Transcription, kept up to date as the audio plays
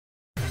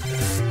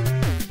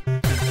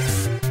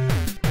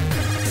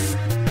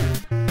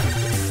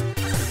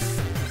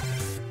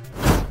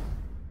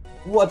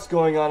What's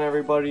going on,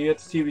 everybody?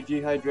 It's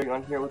TVG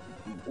Hydreigon here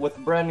with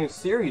a brand new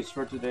series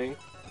for today.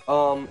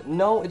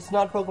 No, it's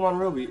not Pokemon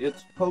Ruby,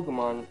 it's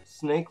Pokemon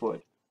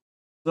Snakewood.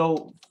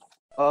 So,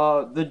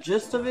 the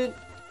gist of it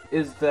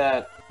is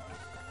that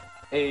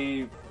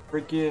a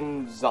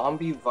freaking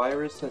zombie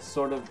virus has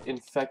sort of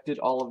infected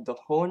all of the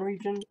Hoenn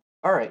region.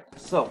 Alright,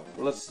 so,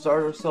 let's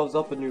start ourselves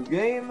up a new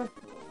game.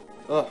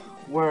 Ugh,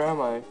 where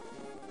am I?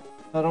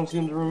 I don't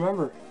seem to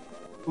remember.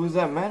 Who's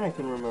that man I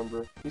can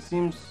remember? He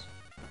seems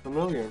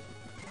familiar.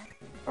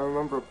 I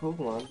remember a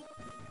Pokemon,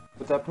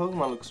 but that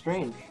Pokemon looks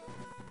strange.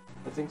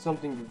 I think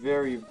something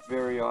very,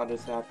 very odd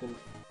has happened.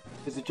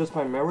 Is it just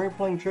my memory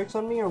playing tricks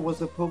on me, or was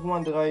the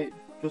Pokemon that I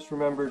just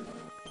remembered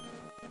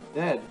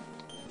dead?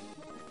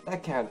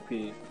 That can't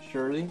be,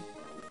 surely.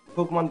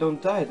 Pokemon don't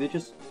die, they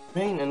just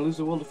faint and lose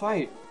the will to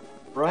fight,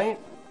 right?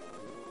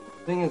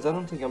 Thing is, I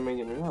don't think I'm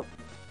making it up.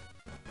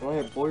 Am I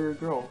a boy or a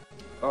girl?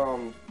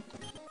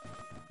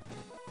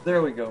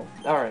 There we go.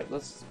 Alright,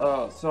 let's,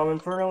 so I'm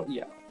Inferno?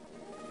 Yeah.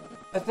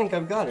 I think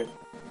I've got it.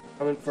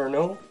 I'm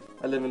Inferno.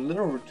 I live in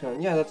Little Root Town.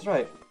 Yeah, that's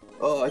right.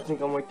 Oh, I think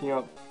I'm waking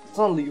up.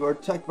 Suddenly you are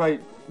attacked by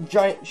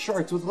giant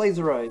sharks with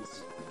laser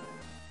eyes.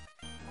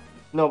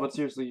 No, but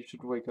seriously, you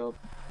should wake up.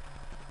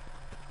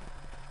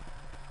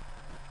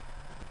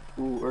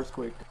 Ooh,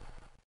 earthquake.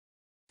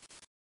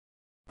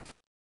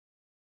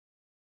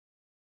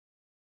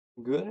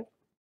 Good?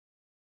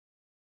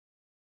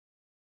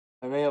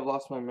 I may have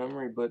lost my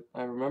memory, but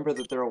I remember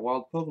that there are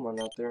wild Pokemon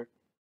out there.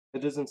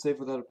 It isn't safe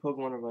without a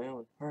Pokemon of my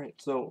own. Alright,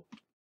 so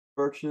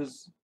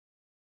Birch's.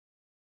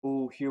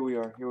 Ooh, here we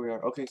are,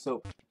 Okay,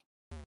 so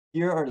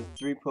here are the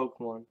 3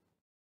 Pokemon.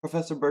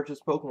 Professor Birch's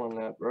Pokemon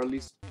Lab, or at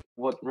least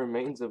what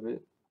remains of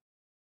it.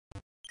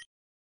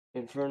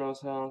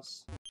 Inferno's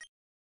house,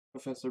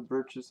 Professor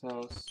Birch's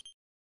house,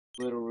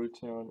 Little Root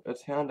Town. A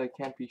town that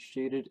can't be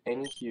shaded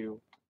any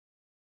hue.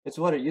 It's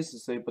what it used to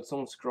say, but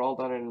someone scrawled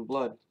on it in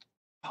blood.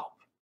 Help.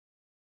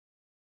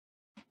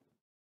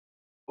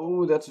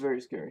 Ooh, that's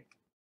very scary.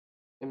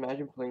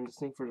 Imagine playing this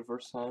thing for the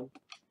first time.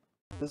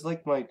 This is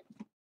like my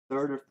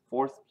 3rd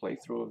or 4th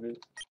playthrough of it.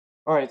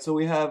 Alright, so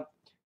we have...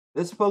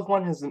 This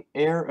Pokemon has an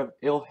air of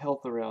ill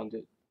health around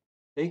it.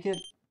 Take it?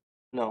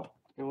 No.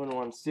 We wouldn't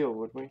want to steal,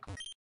 would we?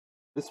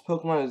 This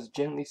Pokemon is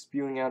gently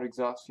spewing out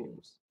exhaust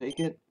fumes. Take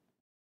it?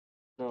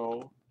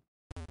 No.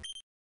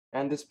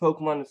 And this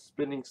Pokemon is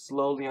spinning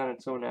slowly on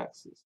its own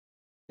axis.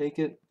 Take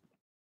it?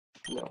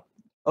 No.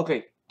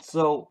 Okay,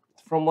 so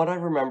from what I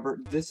remember,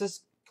 this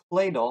is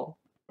Claydol,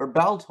 or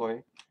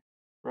Baltoy,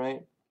 right?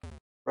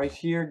 Right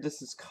here,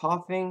 this is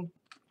coughing,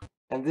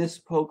 and this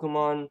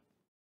Pokemon,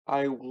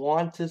 I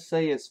want to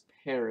say, is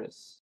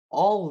Paris.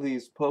 All of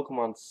these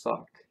Pokemon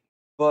suck,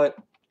 but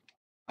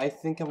I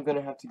think I'm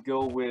gonna have to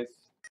go with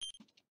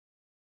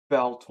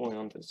Baltoy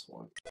on this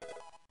one.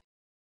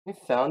 We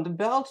found a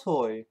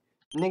Baltoy!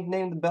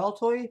 Nicknamed the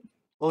Baltoy?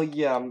 Well,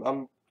 yeah,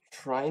 I'm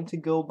trying to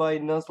go by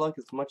Nuzlocke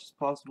as much as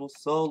possible,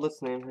 so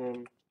let's name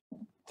him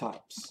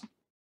Tops.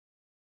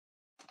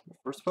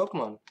 First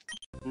Pokemon.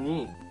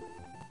 Neat.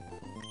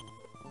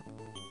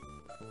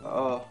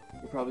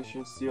 You probably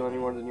shouldn't steal any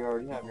more than you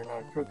already have. You're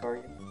not a crook, are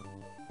you?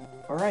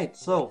 Alright,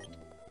 so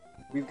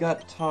we've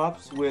got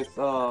Tops with,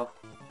 what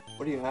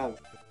do you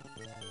have?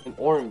 An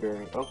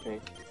Oranberry, okay.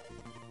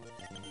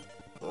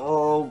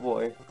 Oh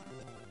boy.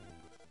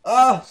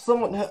 Ah!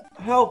 Someone,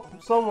 help!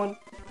 Someone!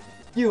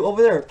 You,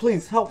 over there,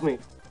 please, help me!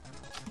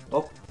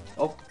 Oh.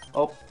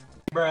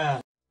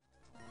 Bruh.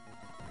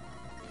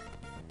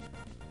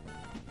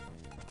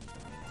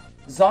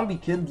 Zombie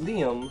Kid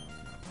Liam.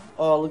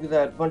 Oh, look at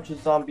that, bunch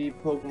of zombie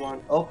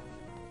Pokemon. Oh,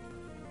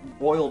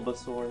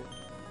 Bulbasaur.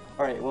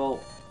 Alright, well,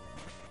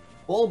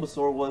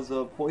 Bulbasaur was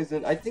a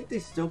poison. I think they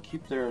still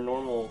keep their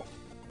normal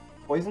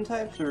poison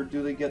types, or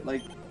do they get,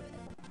 like,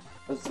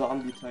 a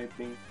zombie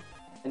typing?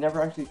 I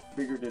never actually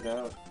figured it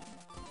out.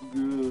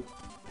 Gah.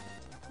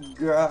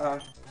 Gah.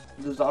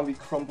 The zombie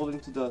crumbled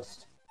into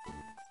dust.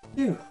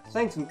 Phew,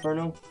 thanks,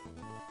 Inferno.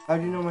 How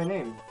do you know my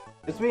name?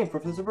 It's me,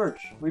 Professor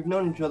Birch. We've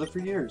known each other for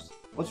years.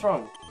 What's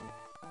wrong?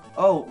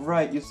 Oh,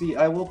 right, you see,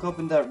 I woke up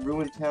in that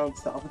ruined town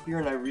south of here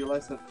and I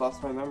realized I've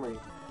lost my memory.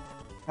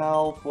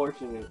 How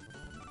fortunate.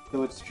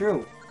 Though it's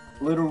true,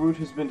 Little Root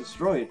has been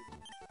destroyed.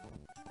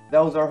 That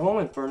was our home,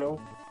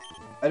 Inferno.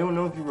 I don't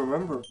know if you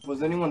remember.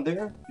 Was anyone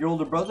there? Your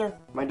older brother?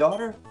 My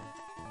daughter?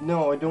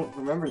 No, I don't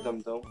remember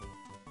them, though.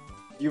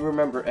 Do you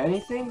remember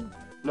anything?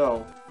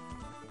 No.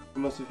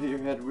 You must have hit your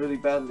head really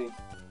badly.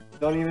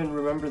 Don't even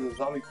remember the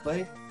zombie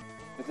plague?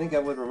 I think I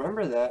would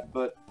remember that,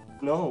 but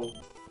no.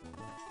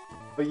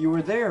 But you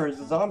were there as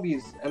the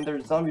zombies and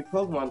their zombie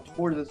Pokemon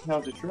tore this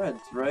town to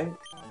shreds, right?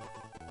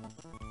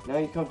 Now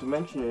you come to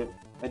mention it,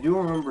 I do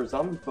remember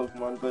zombie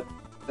Pokemon, but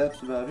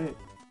that's about it.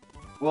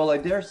 Well, I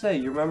dare say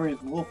your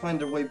memories will find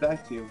their way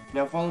back to you.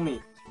 Now follow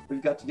me.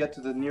 We've got to get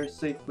to the nearest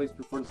safe place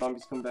before the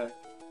zombies come back.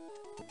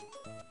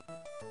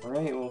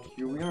 Alright, well,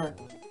 here we are.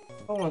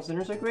 Pokemon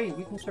centers are great.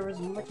 You can serve as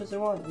much as they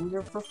want, and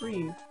they're for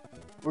free.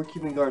 We're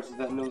keeping guards so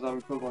that no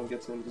zombie Pokemon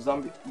gets in. This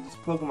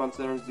Pokemon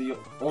Center is the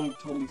only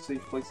totally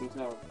safe place in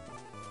town.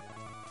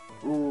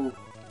 Ooh.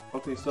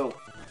 Okay, so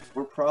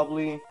we're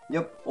probably...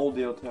 Yep,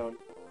 Oldale Town.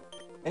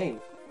 Hey,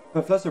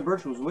 Professor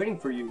Birch was waiting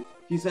for you.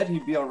 He said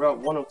he'd be on Route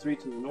 103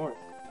 to the north.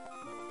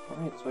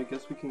 Alright, so I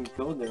guess we can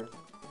go there.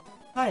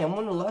 Hi, I'm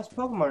one of the last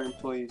Pokemon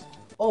employees.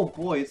 Oh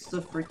boy, it's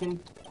the freaking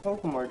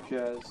Pokemon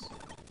jazz.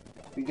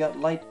 We got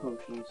light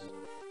potions.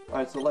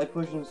 Alright, so light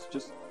potions is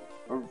just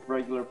a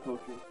regular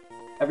potion.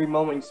 Every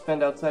moment you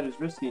spend outside is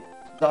risky.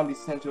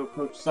 Zombies tend to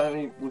approach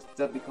silently with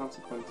deadly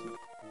consequences.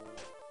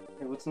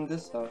 Hey, what's in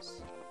this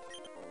house?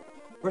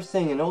 We're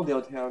staying in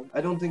Oldale Town. I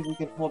don't think we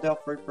can hold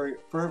out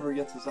forever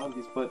against the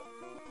zombies, but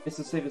it's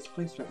the safest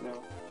place right now.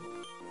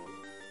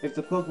 If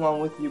the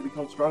Pokemon with you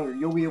become stronger,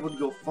 you'll be able to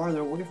go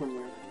farther away from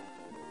here.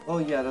 Oh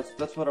yeah,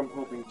 that's what I'm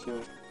hoping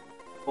to.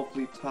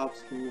 Hopefully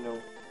Tops can, you know,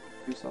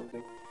 do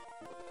something.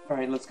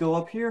 Alright, let's go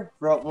up here.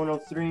 Route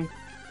 103.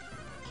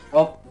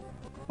 Oh,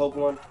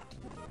 Pokemon.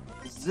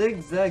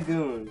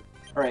 Zigzagoon.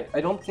 Alright,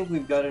 I don't think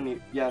we've got any...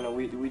 Yeah, no,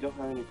 we don't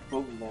have any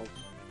Pokeballs.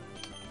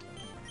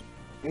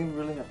 We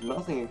really have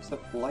nothing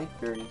except light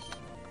berries.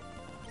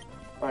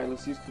 Alright,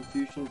 let's use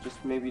Confusion,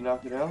 just maybe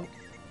knock it out.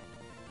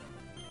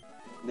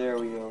 There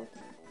we go.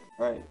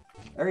 Alright,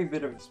 every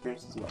bit of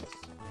experience is nice.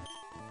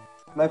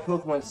 My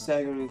Pokemon's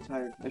staggeringly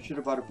tired. I should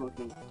have bought a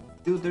Pokemon.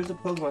 Dude, there's a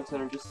Pokemon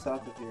Center just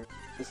south of here.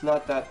 It's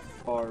not that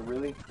far,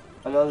 really.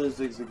 Another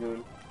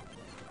Zigzagoon.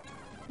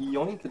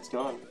 Yoink, it's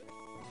gone.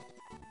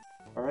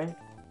 Alright.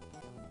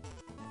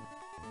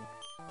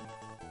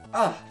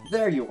 Ah,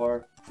 there you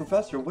are.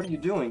 Professor, what are you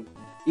doing?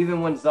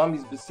 Even when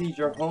zombies besiege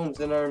our homes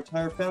and our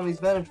entire families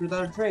vanish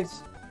without a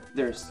trace,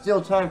 there's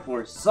still time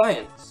for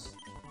science!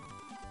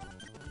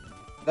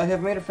 I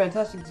have made a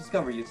fantastic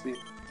discovery, you see.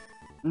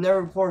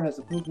 Never before has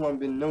a Pokemon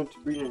been known to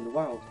breed in the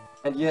wild,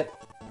 and yet,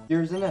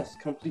 here's a nest,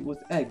 complete with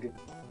egg.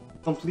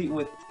 Complete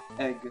with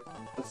egg.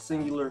 A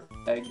singular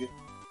egg.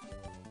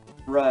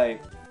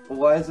 Right.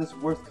 Why is this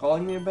worth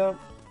calling me about?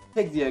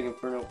 Take the egg,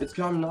 Inferno. It's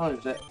common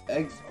knowledge that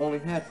eggs only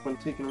hatch when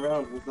taken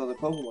around with other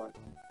Pokemon.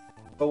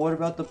 But what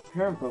about the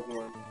parent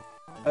Pokemon?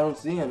 I don't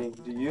see any.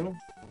 Do you?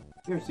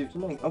 Here, see if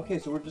egg. Okay,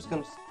 so we're just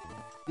gonna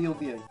steal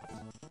the egg.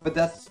 But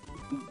that's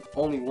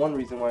only one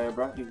reason why I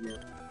brought you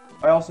here.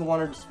 I also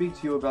wanted to speak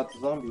to you about the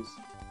zombies.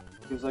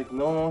 Seems like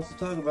no one wants to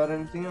talk about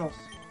anything else.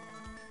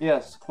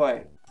 Yes,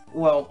 quite.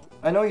 Well,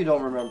 I know you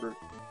don't remember,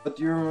 but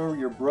do you remember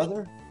your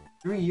brother?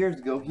 3 years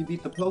ago, he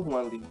beat the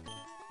Pokemon League.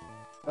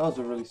 That was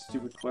a really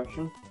stupid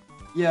question.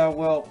 Yeah,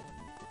 well,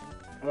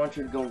 I want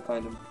you to go and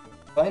find him.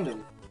 Find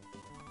him?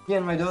 He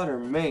and my daughter,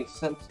 May,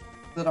 set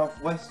off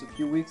west a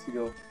few weeks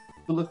ago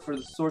to look for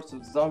the source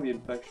of the zombie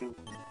infection.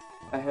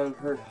 I haven't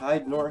heard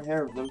hide nor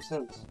hair of them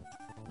since.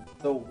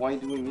 So why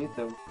do we need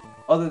them?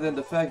 Other than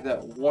the fact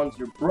that one's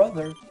your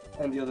brother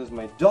and the other's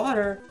my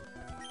daughter,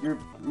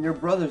 your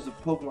brother's a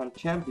Pokemon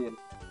champion.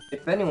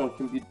 If anyone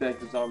can beat back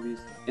the zombies,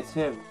 it's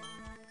him.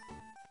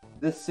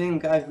 This same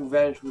guy who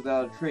vanished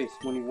without a trace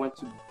when he went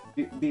to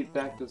beat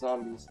back the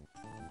zombies.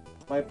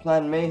 My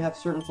plan may have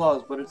certain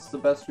flaws, but it's the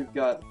best we've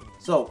got.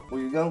 So, will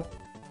you go?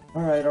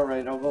 Alright,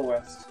 I'll go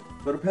west.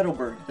 Go to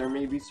Petalburg. There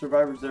may be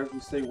survivors there who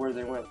say where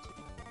they went.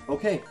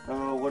 Okay,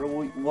 what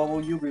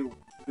will you be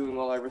doing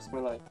while I risk my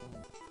life?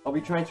 I'll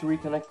be trying to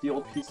reconnect the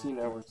old PC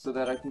network so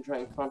that I can try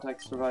and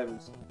contact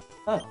survivors.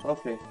 Ah,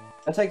 okay.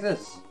 And take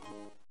this.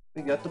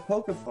 We got the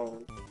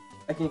Pokephone.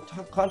 I can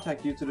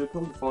contact you to the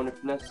Pokephone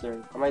if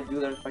necessary. I might do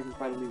that if I can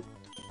find a lead.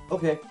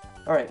 Okay,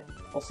 alright.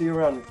 I'll see you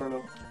around,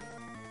 Inferno.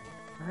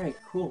 Alright,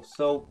 cool.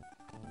 So,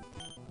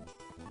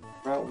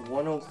 Route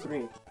 103.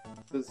 To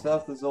the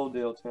south is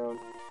Oldale Town.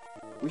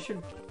 We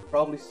should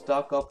probably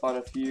stock up on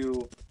a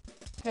few...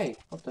 Hey,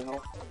 what the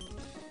hell?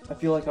 I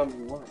feel like I'm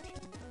being watched.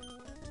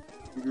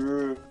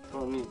 Grr.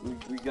 Oh neat,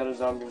 we got a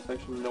zombie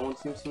infection. No one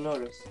seems to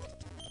notice.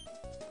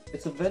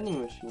 It's a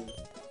vending machine.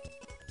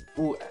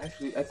 Ooh,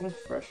 actually, I think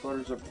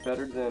freshwaters are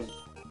better than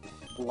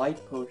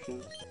light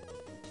potions.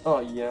 Oh,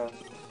 yeah.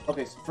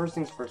 Okay, so first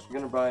things first, we're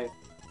gonna buy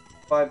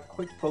 5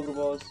 quick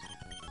Pokeballs.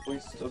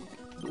 Waste a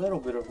little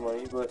bit of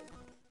money, but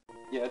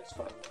yeah, it's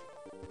fine.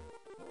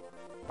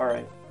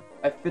 Alright,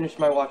 I finished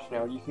my watch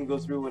now. You can go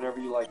through whenever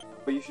you like,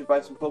 but you should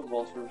buy some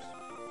Pokeballs first.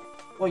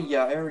 Well,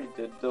 yeah, I already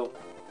did, though.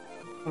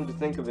 Come to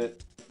think of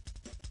it,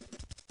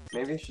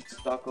 maybe I should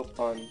stock up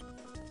on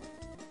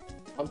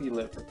Pumpy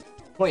Liver.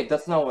 Wait,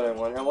 that's not what I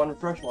want. I wanted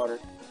freshwater.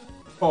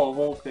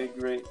 Oh, okay,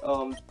 great.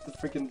 The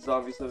freaking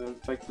zombies have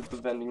infected the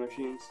vending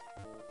machines.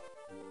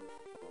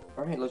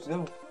 Alright, let's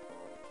go.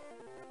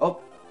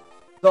 Oh,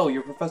 so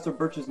you're Professor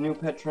Birch's new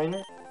pet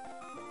trainer?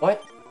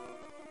 What?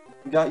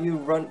 Got you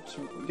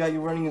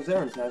running his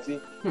errands, has he?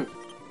 You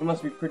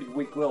must be pretty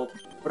weak-willed,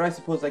 but I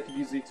suppose I could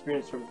use the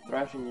experience from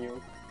thrashing you.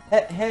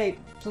 Hey,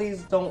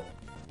 please don't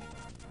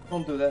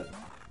do that.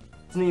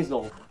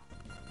 Sneasel.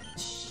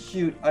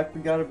 Shoot, I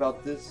forgot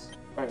about this.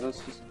 Alright, let's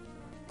just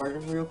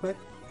target him real quick.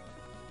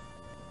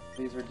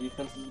 Raise our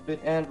defenses a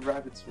bit, and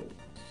rapid spin.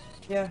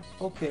 Yeah,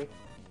 okay.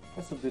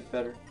 That's a bit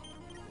better.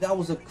 That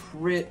was a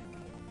crit!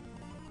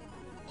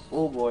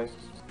 Oh boy.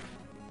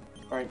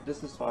 Alright,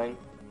 this is fine.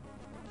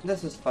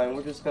 This is fine,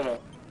 we're just gonna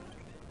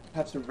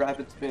have to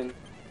rapid spin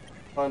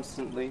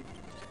constantly.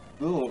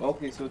 Ooh,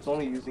 okay, so it's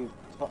only using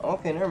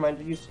Okay, never mind.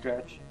 You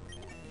scratch.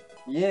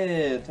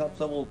 Yeah, top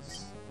level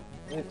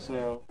 6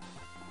 now.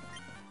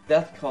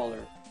 Death Collar.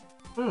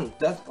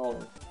 Death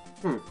Collar.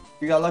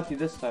 You got lucky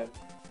this time.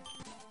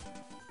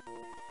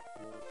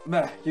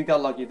 Bah, you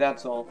got lucky,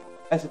 that's all.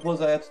 I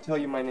suppose I have to tell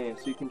you my name,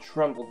 so you can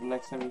tremble the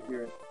next time you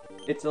hear it.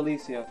 It's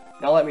Alicia.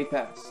 Now let me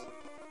pass.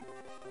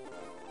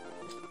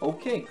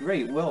 Okay,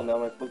 great. Well, now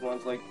my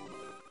Pokemon's like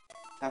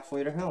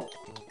halfway to hell.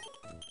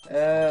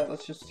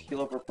 Let's just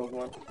heal up our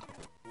Pokemon.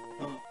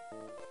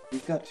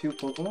 We've got 2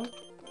 Pokemon?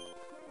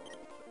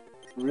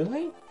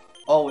 Really?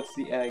 Oh, it's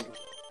the egg.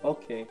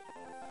 Okay.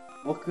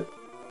 What could...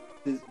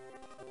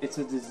 It's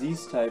a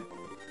disease type.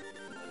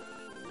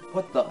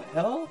 What the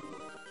hell?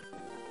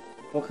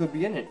 What could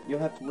be in it? You'll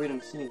have to wait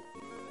and see.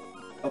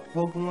 A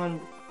Pokemon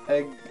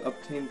egg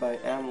obtained by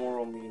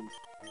amoral means.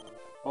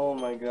 Oh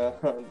my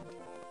god.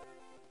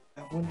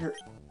 I wonder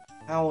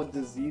how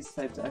disease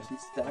types actually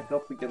stack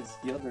up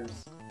against the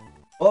others.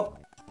 Oh!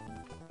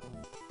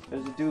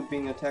 There's a dude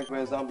being attacked by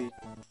a zombie.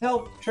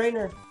 Help!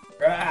 Trainer!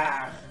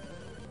 Ah!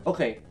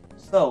 Okay,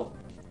 so...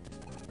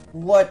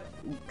 What?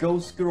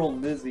 Ghost Girl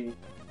Lizzie.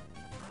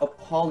 A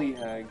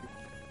polyhag.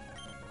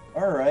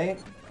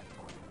 Alright.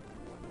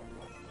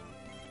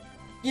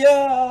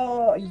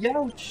 Yeah!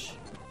 Youch!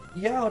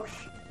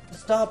 Youch!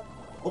 Stop!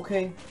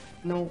 Okay.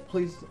 No,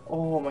 please.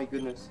 Oh my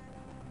goodness.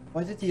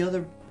 Why did the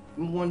other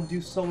one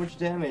do so much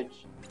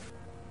damage?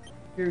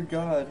 Dear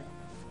God.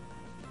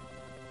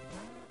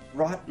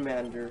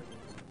 Rotmander.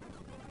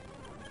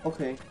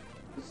 Okay.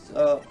 Just,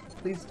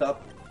 please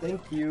stop.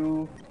 Thank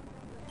you.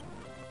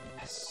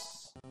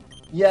 Yes.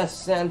 Yes,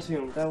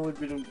 Santoon. That would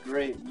have been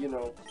great, you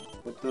know,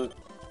 with the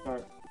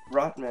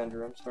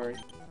Rotmander, I'm sorry.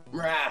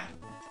 Rah!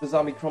 The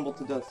zombie crumbled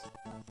to dust.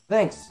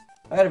 Thanks!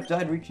 I'd have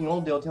died reaching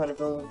Oldale Town if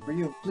it wasn't for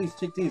you. Please,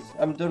 take these.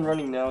 I'm done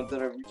running now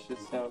that I've reached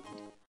this town.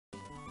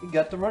 You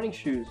got the running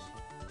shoes.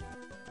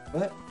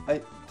 What?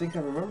 I think I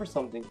remember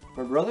something.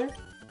 My brother?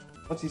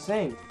 What's he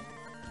saying?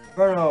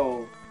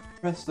 Bruno!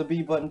 Press the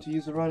B button to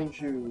use the running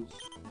shoes.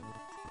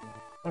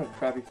 What a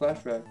crappy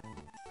flashback.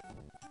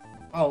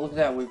 Oh, look at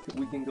that.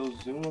 We can go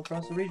zoom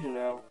across the region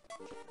now.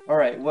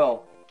 Alright,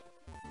 well.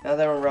 Now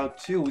that we're on Route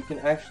 2, we can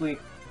actually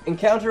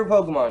encounter a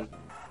Pokemon.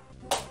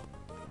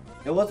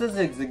 It was a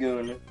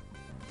Zigzagoon.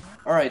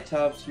 Alright,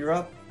 Tops, you're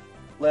up.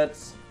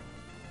 Let's...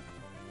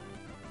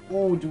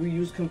 Oh, do we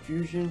use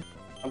Confusion?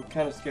 I'm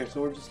kind of scared,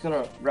 so we're just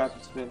gonna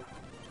Rapid Spin.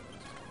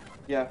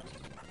 Yeah.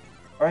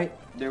 Alright,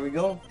 there we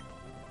go.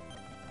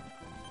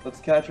 Let's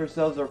catch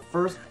ourselves our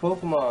first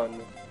Pokemon.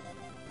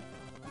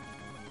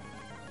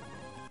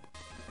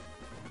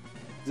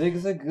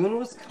 Zigzagoon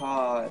was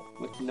caught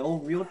with no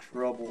real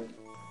trouble.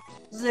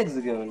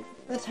 Zigzagoon,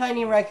 the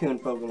tiny raccoon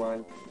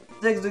Pokemon.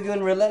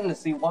 Zigzagoon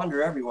relentlessly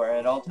wander everywhere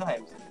at all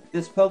times.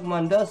 This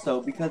Pokemon does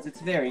so because it's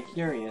very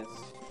curious.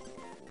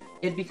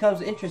 It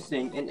becomes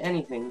interesting in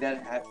anything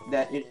that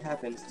it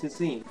happens to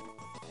see.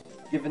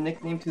 Give a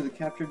nickname to the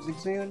captured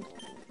Zigzagoon?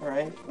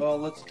 Alright, well,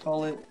 let's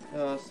call it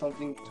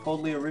something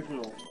totally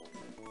original.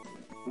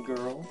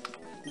 Girl.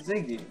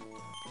 Ziggy.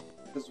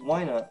 Because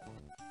why not?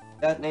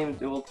 That name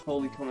will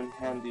totally come in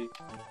handy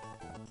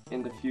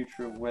in the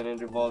future when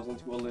it evolves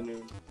into a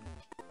Linoon.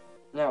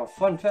 Now,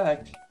 fun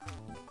fact.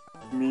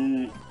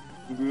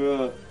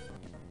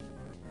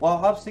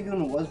 While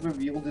Obstagoon was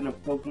revealed in a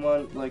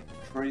Pokemon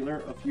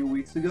trailer a few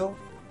weeks ago,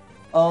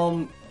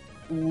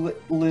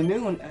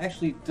 Linoon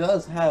actually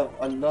does have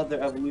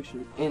another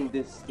evolution in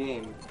this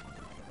game.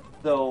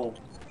 So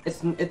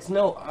it's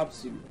no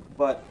Obstagoon,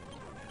 but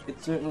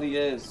it certainly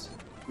is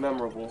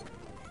memorable.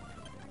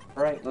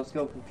 Alright, let's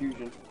go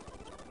Confusion.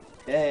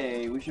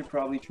 Hey, we should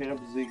probably train up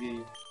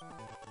Ziggy.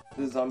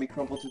 The zombie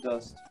crumpled to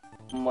dust.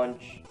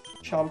 Munch.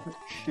 Chomp.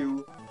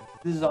 Chew.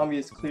 This zombie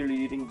is clearly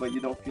eating, but you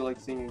don't feel like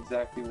seeing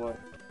exactly what.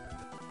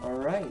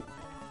 Alright.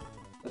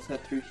 Let's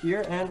head through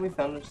here, and we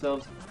found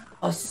ourselves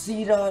a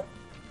Seedot.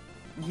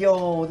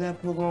 Yo, that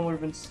Pokemon would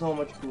have been so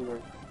much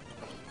cooler.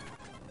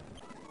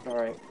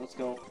 Alright, let's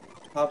go.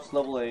 Tops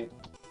level 8.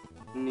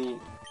 Neat.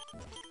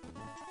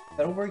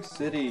 Petalburg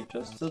City,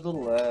 just to the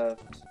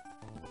left.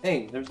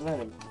 Hey, there's an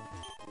item.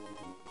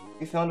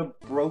 We found a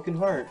broken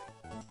heart.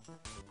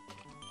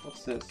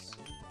 What's this?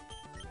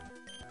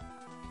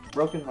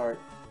 Broken heart.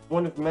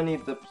 One of many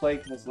the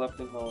plague has left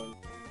in Holland.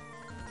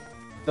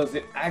 Does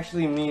it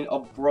actually mean a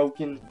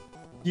broken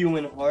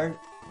human heart?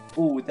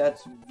 Ooh,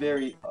 that's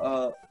very,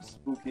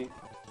 spooky.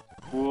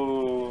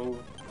 Whoa.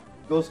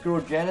 Ghost Girl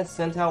Janice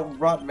sent out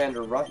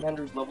Rotmander.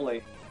 Rotmander's level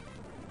 8.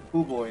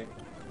 Ooh boy.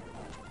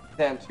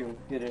 Santoon,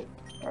 hit it.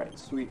 Alright,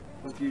 sweet.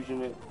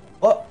 Confusion it.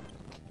 Oh!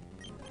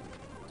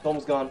 It's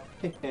almost gone.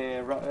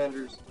 Hehe,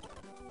 Rotmander's.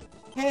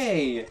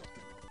 Hey!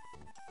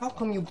 How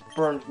come you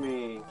burnt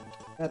me?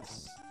 That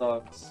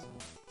sucks.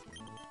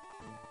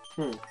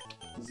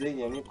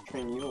 Ziggy, I need to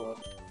train you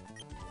up.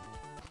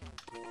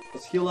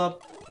 Let's heal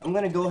up. I'm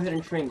gonna go ahead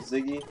and train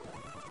Ziggy.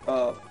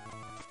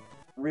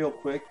 Real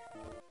quick.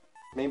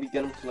 Maybe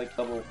get him to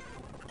level,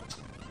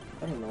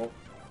 I don't know,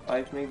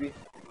 5 maybe?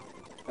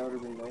 That would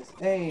have been nice.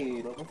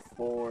 Hey, level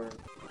 4.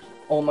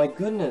 Oh my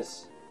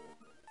goodness!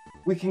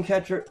 We can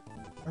catch her.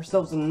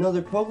 ourselves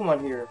another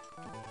Pokemon here.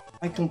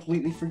 I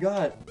completely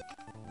forgot.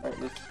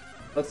 Alright,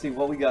 let's see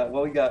what we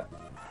got.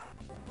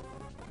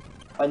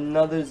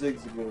 Another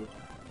Zigzagoon.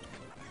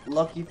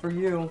 Lucky for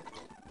you,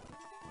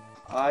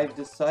 I've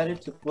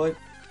decided to put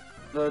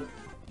the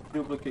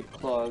duplicate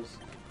claws.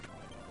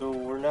 So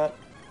we're not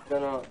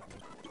gonna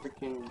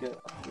freaking get...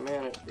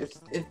 Man,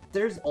 if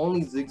there's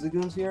only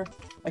Zigzagoons here,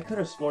 I could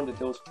have sworn that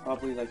there was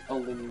probably like a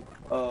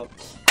little...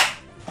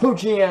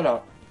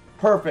 Poochyena!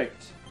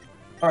 Perfect!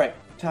 Alright,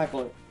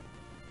 tackle it.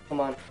 Come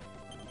on.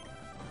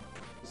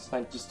 It's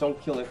fine, just don't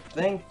kill it.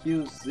 Thank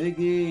you,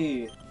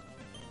 Ziggy!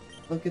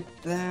 Look at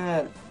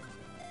that!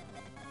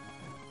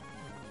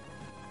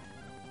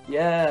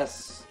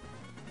 Yes!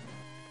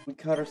 We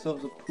caught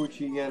ourselves a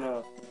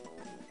Poochyena.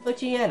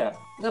 Poochyena,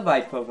 the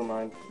bite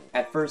Pokemon.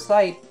 At first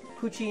sight,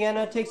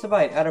 Poochyena takes a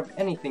bite out of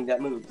anything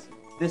that moves.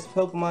 This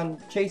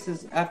Pokemon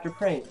chases after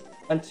prey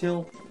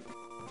until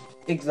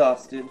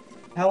exhausted.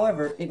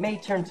 However, it may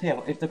turn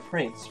tail if the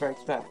prey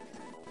strikes back.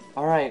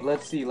 Alright,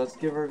 let's see. Let's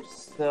give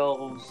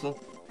ourselves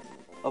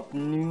a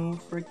new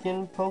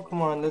freaking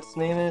Pokemon. Let's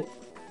name it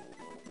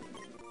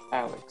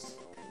Alex.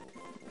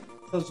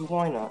 Because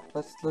why not?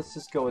 Let's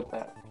just go with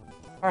that.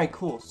 Alright,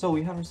 cool. So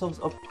we have ourselves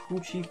a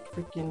Poochie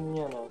freaking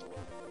Yena.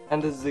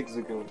 And a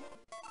Zigzagoon.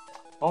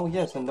 Oh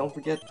yes, and don't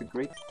forget the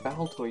great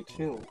battle toy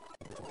too.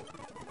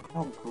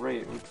 How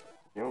great.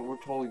 We're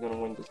totally gonna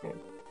win this game.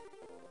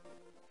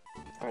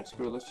 Alright,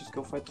 screw it. Let's just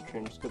go fight the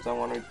trainers, because I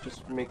want to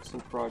just make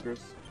some progress.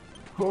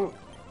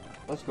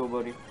 Let's go,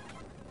 buddy.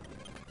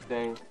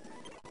 Dang.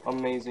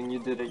 Amazing, you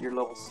did it. You're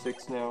level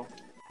 6 now.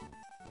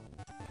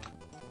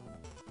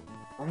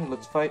 Alright,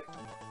 let's fight.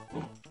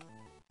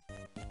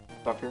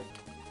 Doctor.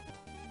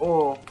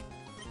 Oh!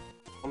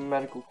 A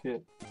medical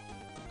kit.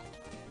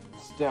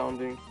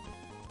 Astounding.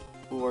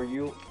 Who are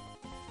you?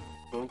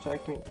 Don't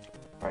attack me.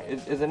 Alright,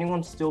 is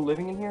anyone still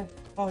living in here?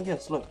 Oh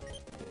yes, look.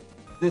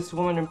 This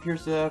woman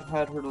appears to have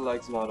had her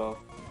legs gnawed off,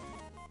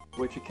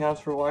 which accounts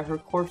for why her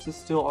corpse is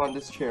still on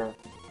this chair.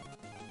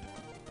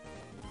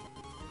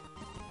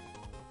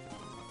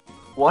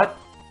 What?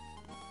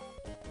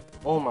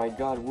 Oh my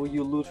god, will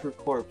you loot her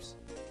corpse?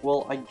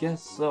 Well, I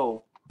guess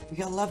so. We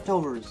got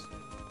leftovers!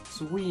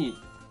 Sweet!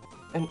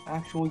 An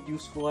actual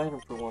useful item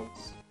for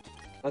once.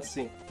 Let's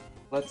see.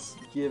 Let's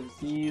give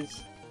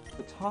these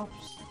the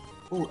tops.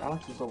 Oh,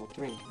 Alex is level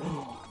 3.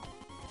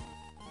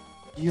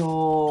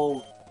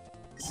 Yo!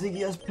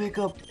 Ziggy has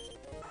pickup!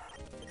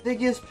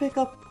 Ziggy has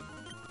pickup!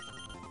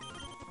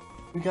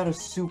 We got a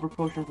super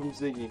potion from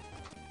Ziggy.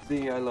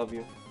 Ziggy, I love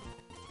you.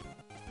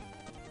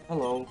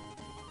 Hello.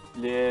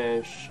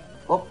 Lish.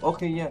 Oh,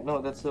 okay, yeah,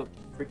 no, that's a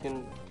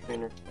freaking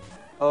trainer.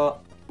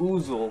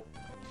 Oozle.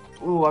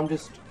 Ooh, I'm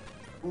just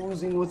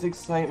oozing with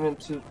excitement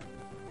to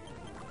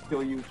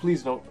kill you.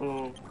 Please don't.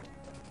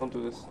 Don't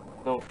do this.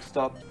 No,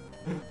 stop.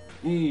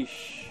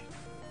 Eesh.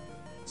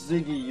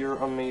 Ziggy, you're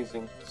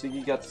amazing.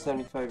 Ziggy got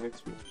 75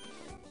 XP.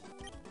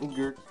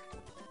 Gurk.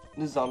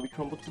 The zombie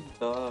crumbled to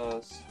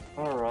dust.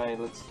 Alright,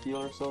 let's heal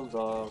ourselves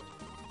up.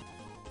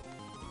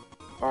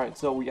 Alright,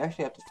 so we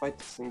actually have to fight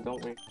this thing,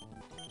 don't we?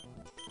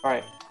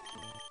 Alright.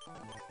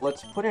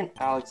 Let's put in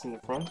Alex in the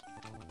front.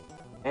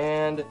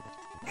 And...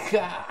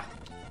 Gah!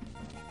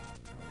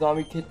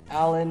 Zombie Kid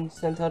Alan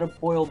sent out a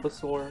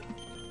Bulbasaur.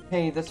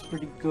 Hey, that's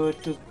pretty good,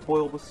 because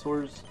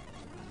Bulbasaur's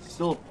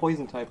still a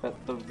poison type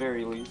at the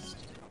very least.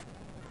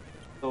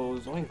 So,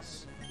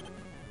 zoinks.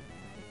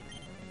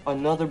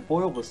 Another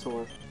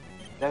Bulbasaur.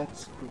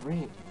 That's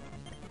great.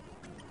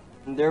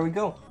 And there we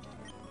go.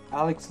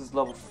 Alex is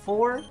level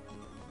 4,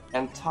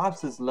 and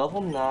Tops is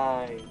level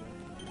 9.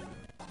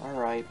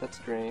 Alright, that's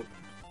great.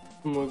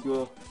 Oh my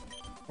god.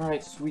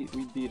 Alright, sweet,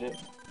 we beat it.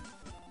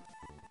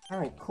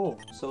 Alright, cool.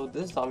 So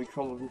this zombie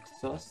crumbled into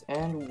dust,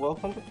 and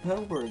welcome to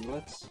Petalburg.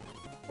 Let's...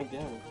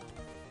 again.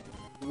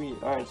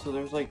 Sweet. Alright, so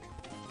there's like...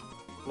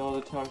 no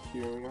other town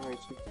here. We already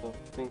took the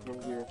thing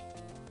from here.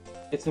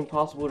 It's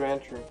impossible to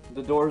enter.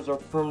 The doors are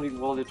firmly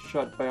welded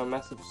shut by a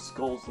massive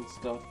skulls and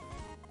stuff.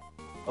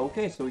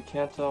 Okay, so we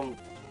can't,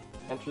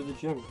 enter the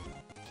gym.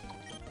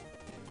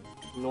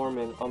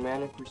 Norman, a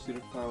man in pursuit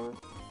of power.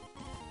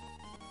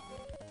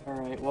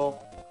 Alright,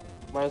 well,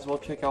 might as well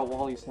check out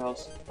Wally's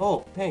house.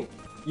 Oh, hey,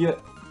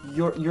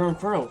 you're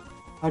Inferno.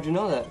 How'd you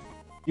know that?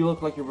 You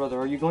look like your brother.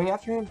 Are you going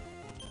after him?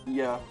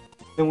 Yeah.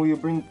 Then will you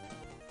bring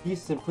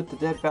peace and put the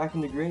dead back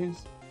in the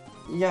graves?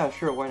 Yeah,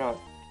 sure, why not?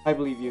 I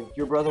believe you.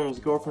 Your brother and his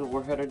girlfriend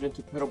were headed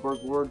into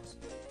Petalburg Woods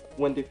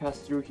when they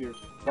passed through here.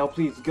 Now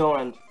please, go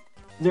and...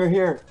 they're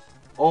here!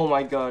 Oh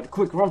my god.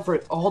 Quick, run for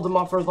it! I'll hold them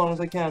off for as long as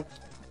I can.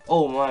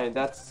 Oh my,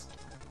 that's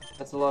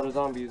a lot of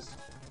zombies.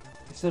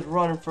 I said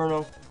run,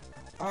 Inferno.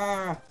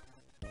 Ah!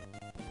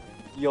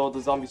 Yo,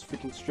 the zombies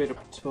freaking straight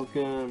up took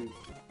him.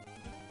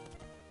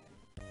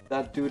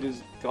 That dude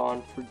is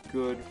gone for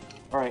good.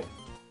 Alright,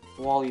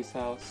 Wally's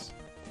house.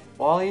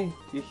 Wally,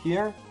 you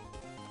here?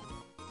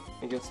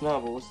 I guess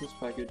not, but what's this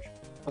package?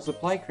 A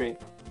supply crate.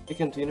 It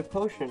contained a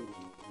potion.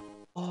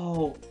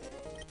 Oh,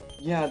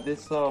 yeah,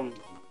 this,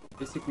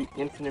 basically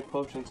infinite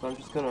potion, so I'm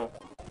just gonna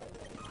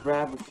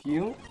grab a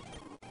few.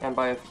 And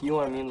by a few,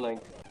 I mean like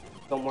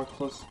somewhere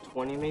close to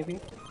 20 maybe.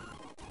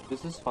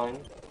 This is fine.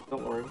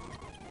 Don't worry.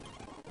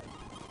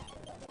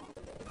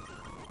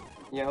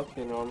 Yeah,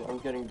 okay, no, I'm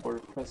getting bored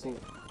of pressing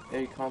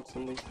A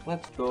constantly.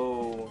 Let's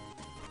go.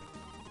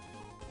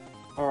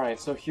 Alright,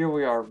 so here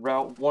we are,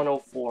 Route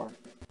 104.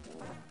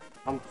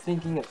 I'm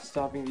thinking of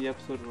stopping the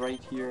episode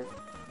right here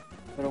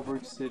at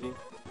Oak City.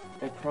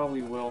 I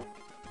probably will.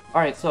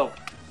 Alright, so.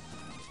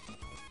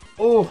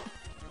 Oh!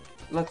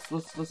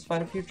 Let's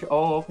find a future.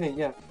 Oh, okay,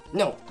 yeah.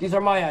 No, these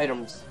are my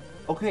items.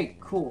 Okay,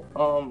 cool.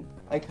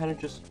 I kind of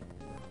just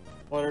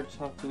wanted to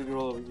talk to the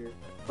girl over here.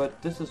 But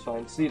this is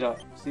fine.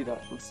 C-Dot.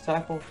 Let's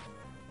tackle.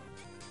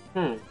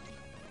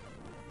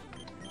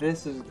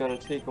 This is gonna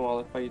take a while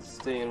if I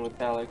stay in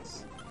with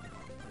Alex.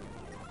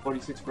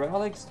 46 for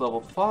Alex,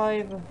 level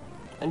 5.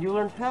 And you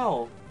learned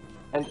how.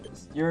 And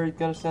you're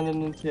gonna send it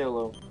in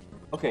Tailo.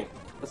 Okay,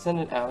 let's send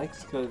in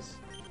Alex, because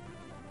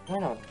why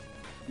not?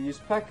 You use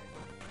Peck.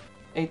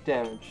 8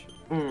 damage.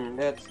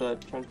 That's a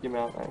chunky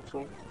amount,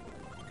 actually.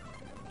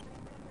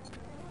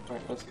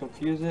 Alright, let's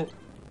confuse it.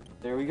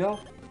 There we go.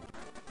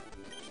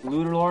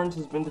 Looter Lawrence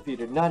has been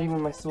defeated. Not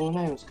even my stolen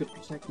items could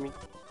protect me.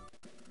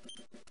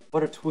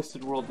 What a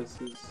twisted world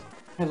this is.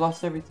 I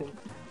lost everything.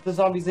 The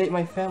zombies ate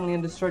my family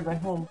and destroyed my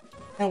home.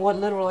 And what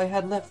little I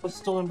had left was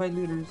stolen by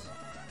looters.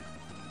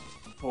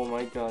 Oh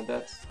my god,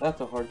 that's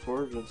a hardcore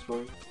origin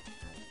story.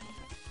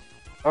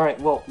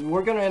 Alright, well,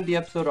 we're gonna end the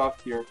episode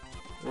off here.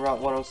 In Route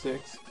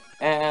 106.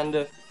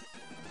 And,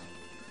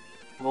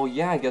 well,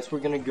 yeah, I guess we're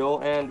gonna go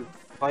and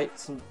fight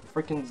some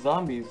freaking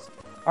zombies.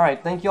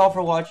 Alright, thank you all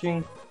for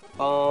watching.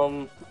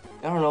 I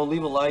don't know,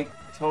 leave a like.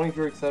 Tell me if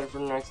you're excited for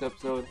the next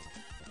episode.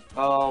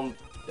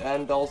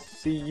 And I'll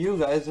see you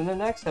guys in the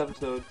next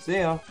episode. See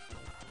ya!